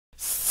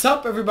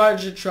Sup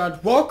everybody,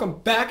 Richrad. Welcome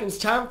back. It's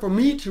time for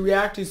me to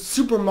react to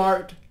Super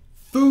Mario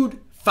Food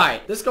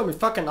Fight. This is gonna be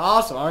fucking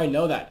awesome. I already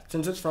know that.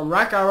 Since it's from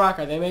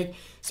Richrad, they make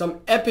some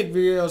epic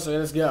videos, so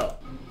let's go. Alright,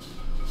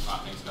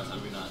 thanks guys, have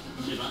a good night.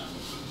 Cheers, mate.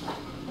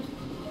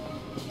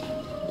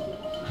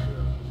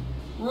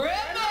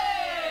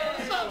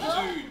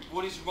 Dude,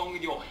 what is wrong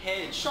with your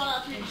head? Shut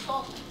up, dude,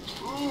 stop.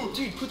 Ooh.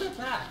 Dude, put that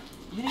back.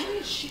 You need to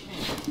eat shit, man.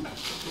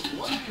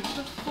 What? Dude, what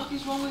the fuck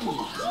is wrong with you?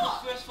 This is my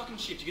first fucking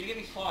shift. You're gonna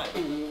get me fired. It's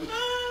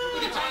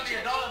only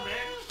 $1,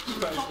 man.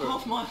 Fuck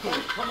off, Michael.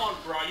 Come on,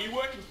 bro. You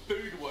work in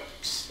Food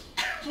Works.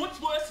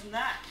 What's worse than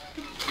that?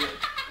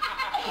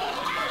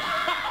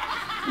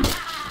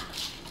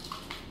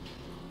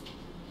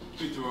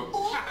 Who threw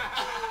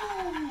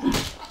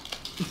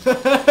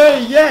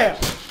it? Yeah!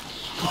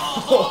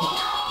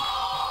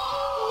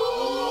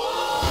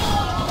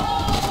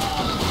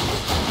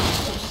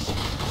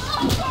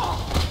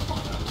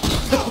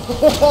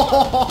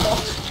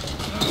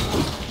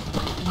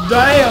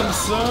 Damn,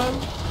 son!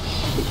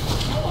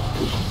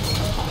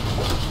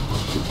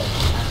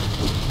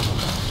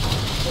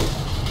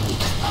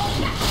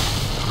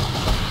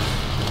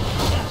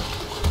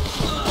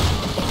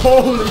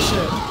 Holy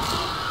shit!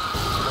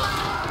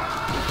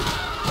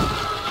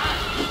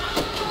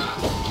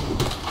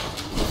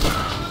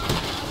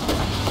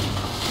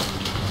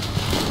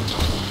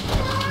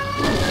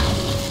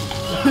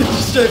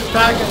 Just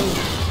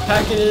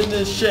packing in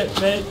this shit,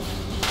 mate.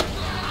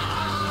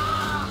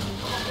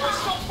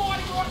 Stop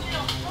fighting right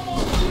now. Come on.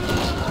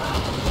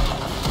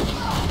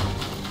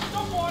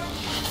 Stop fighting.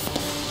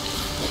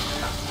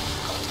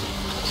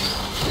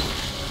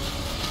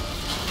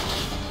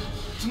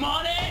 Come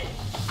on in.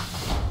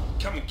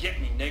 Come and get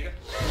me, nigga.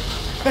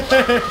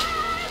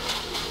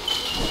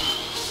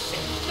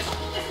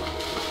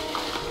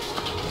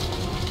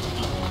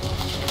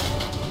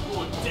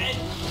 You're dead.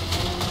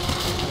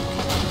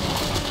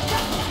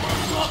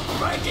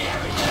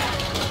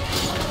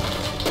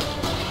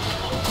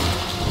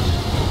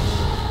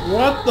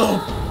 What the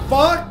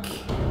fuck?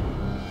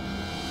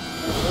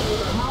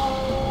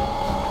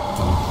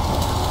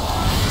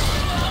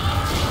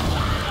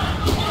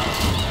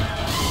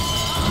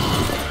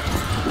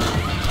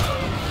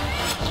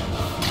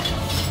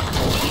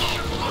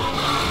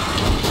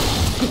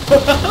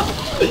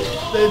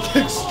 They did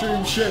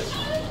extreme shit.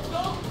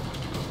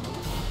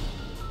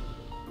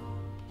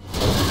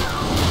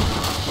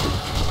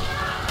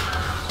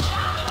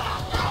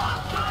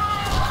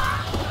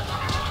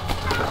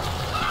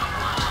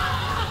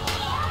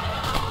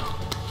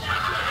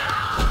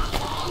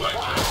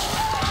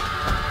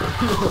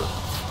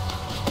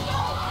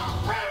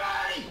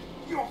 Ready?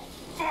 You're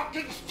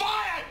fucking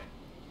fired!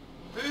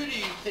 Who do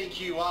you think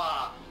you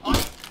are?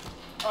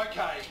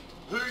 Okay,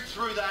 who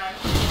threw that?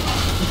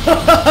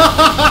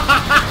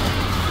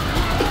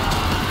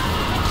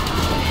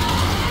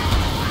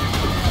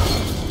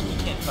 You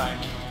can't fire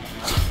me.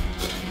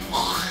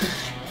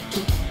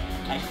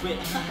 I quit.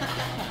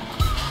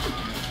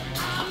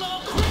 I'm a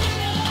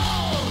criminal!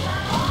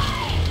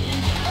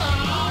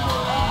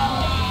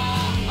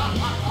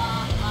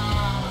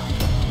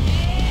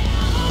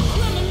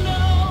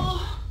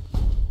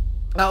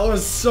 That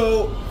was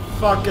so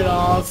fucking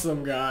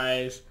awesome,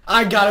 guys.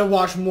 I gotta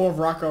watch more of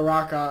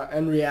Richrad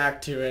and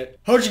react to it.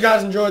 Hope you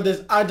guys enjoyed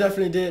this. I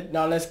definitely did.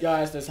 Now let's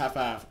high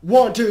five.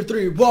 1, 2,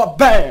 3, what?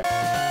 Bam!